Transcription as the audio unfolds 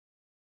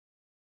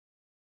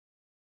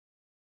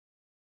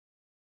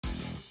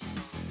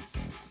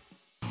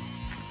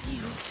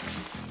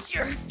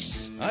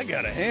jerks. I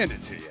gotta hand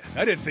it to you.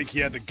 I didn't think he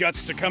had the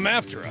guts to come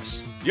after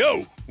us.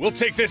 Yo, we'll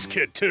take this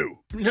kid too.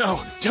 No,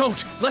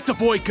 don't. Let the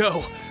boy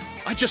go.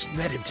 I just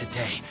met him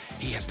today.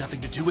 He has nothing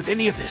to do with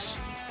any of this.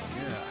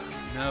 Yeah,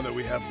 now that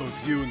we have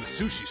both you and the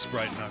sushi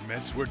sprite in our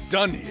midst, we're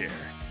done here.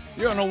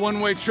 You're on a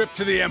one-way trip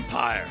to the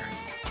Empire.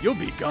 You'll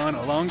be gone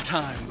a long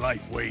time,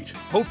 lightweight.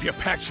 Hope you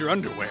packed your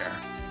underwear.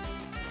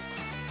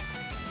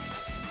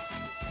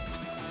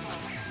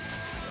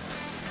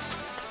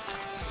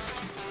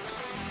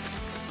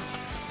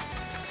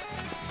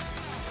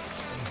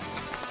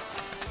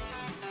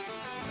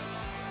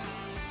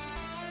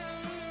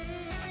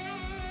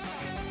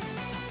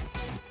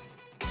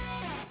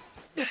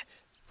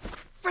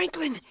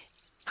 Franklin!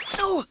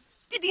 No!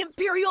 Did the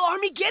Imperial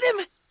Army get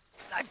him?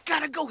 I've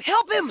gotta go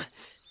help him!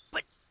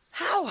 But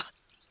how?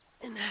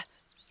 And,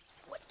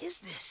 what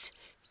is this?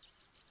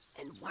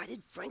 And why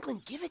did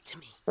Franklin give it to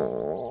me?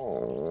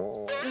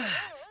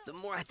 The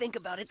more I think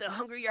about it, the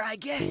hungrier I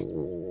get.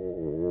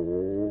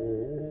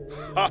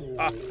 Ha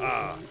ha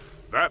ha!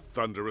 That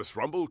thunderous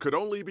rumble could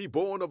only be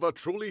born of a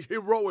truly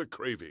heroic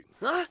craving.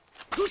 Huh?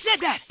 Who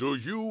said that? Do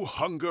you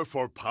hunger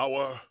for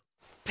power?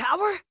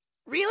 Power?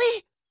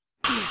 Really?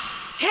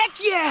 Heck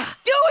yeah!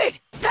 Do it!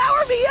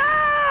 Power me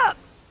up!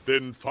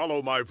 Then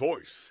follow my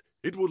voice.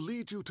 It will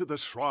lead you to the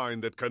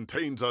shrine that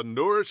contains a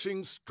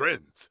nourishing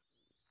strength.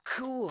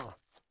 Cool.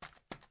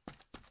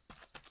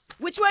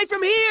 Which way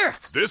from here?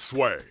 This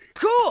way.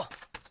 Cool!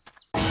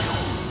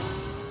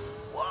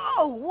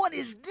 Whoa, what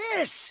is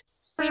this?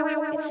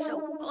 It's so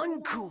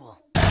uncool.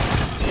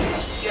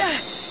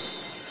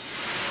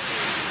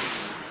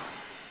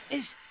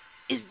 Is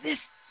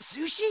this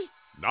sushi?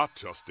 Not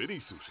just any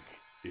sushi.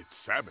 It's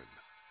salmon.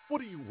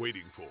 What are you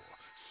waiting for?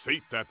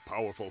 Sate that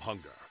powerful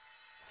hunger.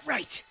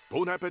 Right.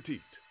 Bon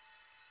appetit.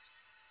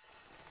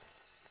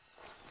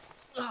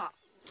 So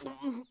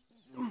good!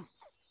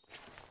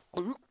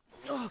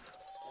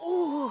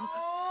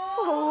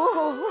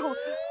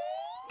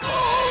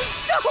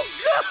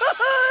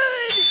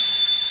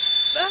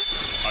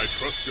 I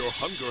trust your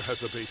hunger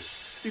has abated.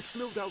 It's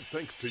no doubt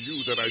thanks to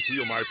you that I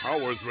feel my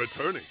powers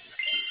returning.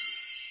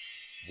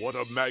 What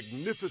a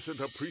magnificent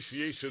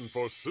appreciation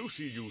for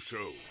sushi you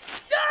show.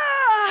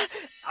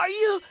 Are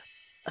you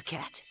a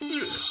cat?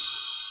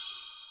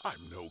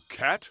 I'm no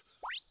cat.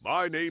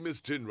 My name is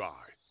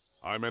Jinrai.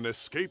 I'm an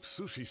escaped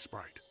sushi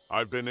sprite.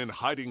 I've been in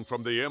hiding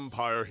from the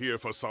Empire here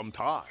for some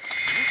time.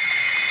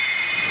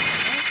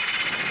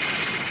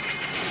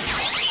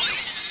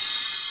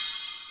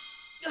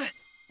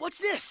 What's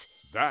this?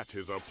 That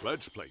is a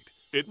pledge plate.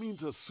 It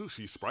means a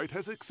sushi sprite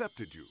has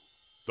accepted you.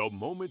 The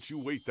moment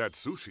you ate that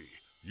sushi,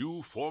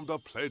 you formed a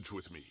pledge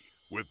with me.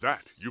 With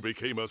that, you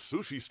became a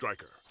sushi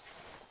striker.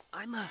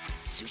 I'm a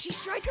sushi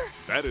striker?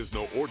 That is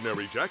no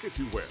ordinary jacket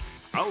you wear.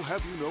 I'll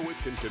have you know it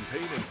can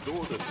contain and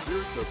store the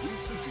spirits of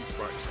these sushi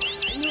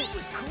sprites. I knew it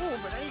was cool,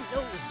 but I didn't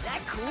know it was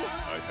that cool.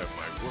 I have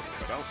my work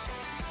cut out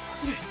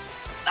for me.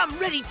 I'm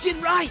ready,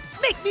 Jinrai!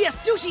 Make me a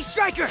sushi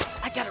striker!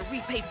 I gotta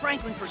repay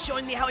Franklin for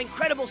showing me how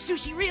incredible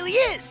sushi really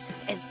is!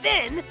 And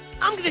then,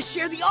 I'm gonna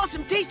share the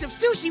awesome taste of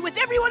sushi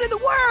with everyone in the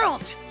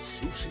world!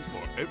 Sushi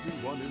for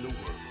everyone in the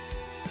world.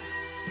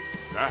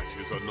 That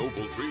is a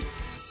noble dream.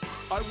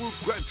 I will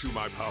grant you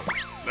my power.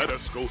 Let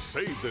us go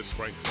save this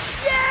Franklin.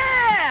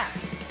 Yeah!